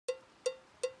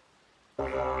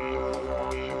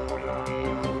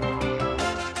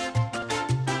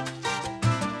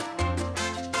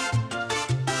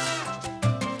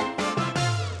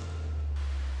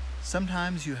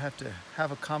Sometimes you have to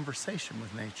have a conversation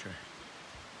with nature.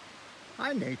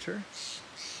 Hi, nature.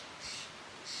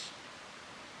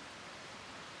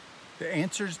 The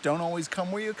answers don't always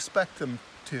come where you expect them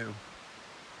to.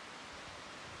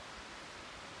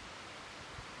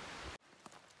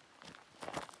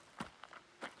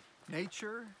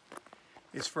 Nature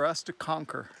is for us to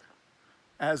conquer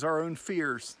as our own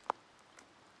fears.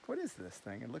 What is this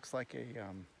thing? It looks like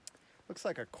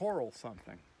a coral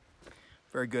something.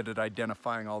 Very good at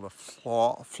identifying all the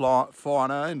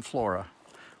fauna and flora,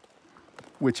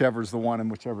 whichever's the one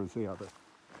and whichever's the other.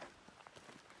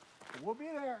 We'll be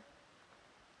there.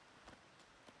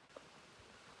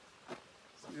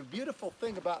 The beautiful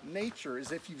thing about nature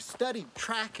is if you've studied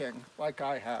tracking like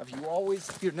I have,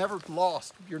 you're never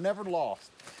lost. You're never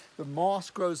lost. The moss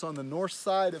grows on the north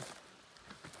side of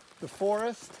the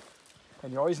forest,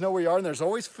 and you always know where you are, and there's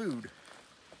always food.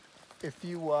 If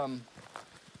you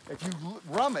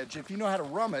rummage, if you know how to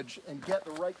rummage and get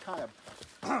the right kind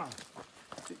of,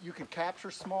 you can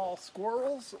capture small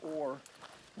squirrels or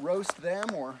roast them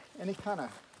or any kind of,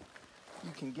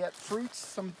 you can get fruits.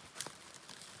 Some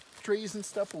trees and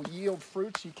stuff will yield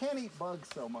fruits. You can't eat bugs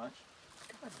so much.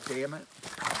 God damn it.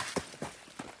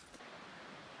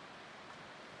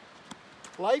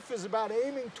 Life is about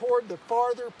aiming toward the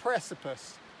farther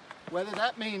precipice, whether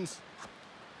that means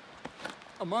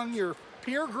among your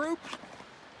peer group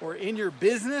or in your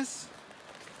business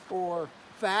or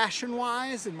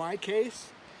fashion-wise in my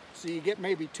case. So you get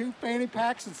maybe 2 fanny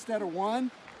packs instead of 1,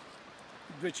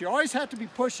 but you always have to be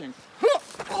pushing.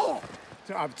 So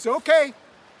it's okay.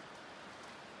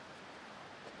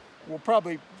 We'll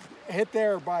probably hit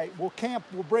there we'll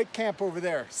break camp over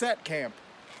there. Set camp.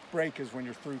 Break is when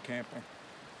you're through camping.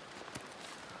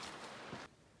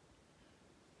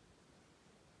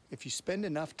 If you spend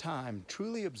enough time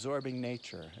truly absorbing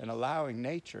nature and allowing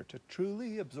nature to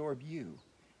truly absorb you,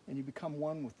 and you become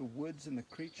one with the woods and the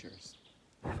creatures,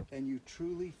 then you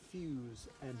truly fuse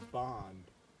and bond.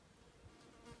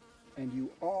 And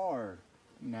you are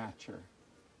nature.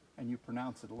 And you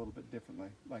pronounce it a little bit differently,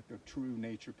 like the true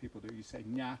nature people do. You say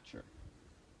nature.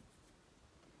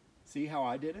 See how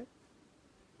I did it?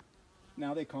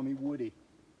 Now they call me Woody.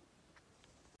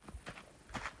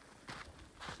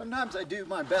 Sometimes I do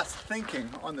my best thinking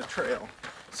on the trail.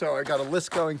 So I got a list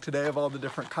going today of all the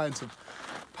different kinds of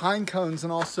pine cones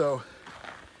and also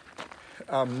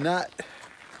nut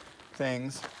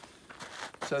things,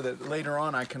 so that later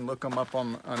on I can look them up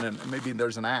on maybe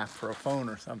there's an app for a phone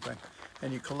or something.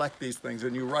 And you collect these things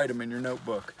and you write them in your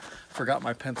notebook. Forgot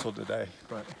my pencil today,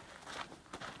 but.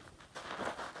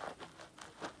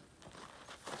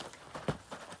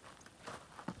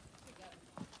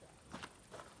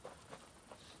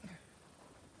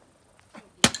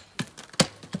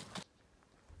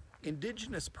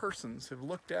 Indigenous persons have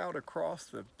looked out across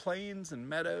the plains and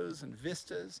meadows and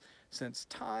vistas since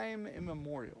time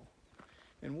immemorial.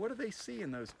 And what do they see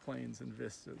in those plains and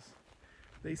vistas?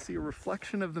 They see a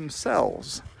reflection of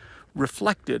themselves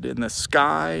reflected in the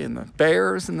sky and the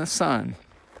bears and the sun.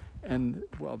 And,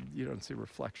 well, you don't see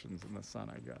reflections in the sun,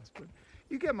 I guess, but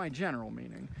you get my general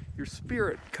meaning. Your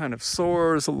spirit kind of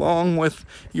soars along with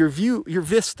your view, your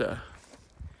vista.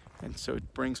 And so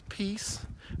it brings peace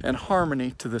and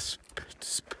harmony to the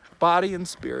body and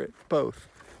spirit, both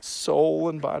soul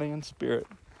and body and spirit.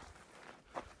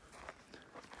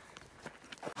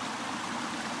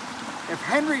 If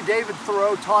Henry David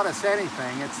Thoreau taught us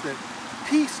anything, it's that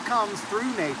peace comes through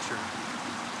nature.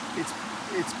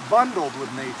 It's bundled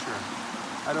with nature.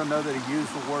 I don't know that he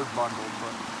used the word bundled,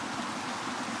 but.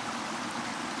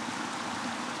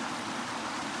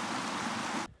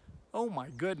 Oh my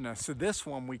goodness, so this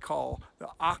one we call the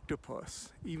octopus.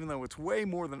 Even though it's way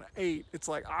more than 8, it's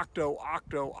like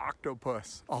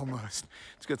octopus almost.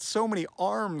 It's got so many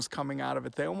arms coming out of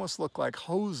it, they almost look like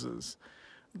hoses,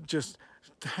 just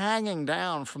hanging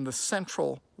down from the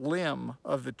central limb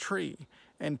of the tree.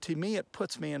 And to me, it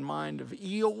puts me in mind of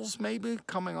eels maybe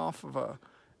coming off of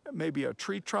maybe a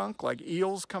tree trunk, like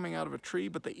eels coming out of a tree,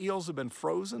 but the eels have been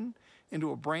frozen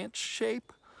into a branch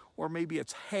shape. Or maybe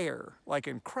it's hair, like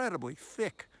incredibly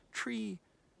thick tree,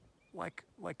 like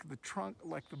the trunk,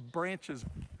 like the branches.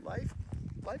 Life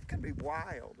can be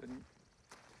wild, and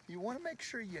you want to make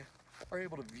sure you are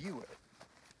able to view it.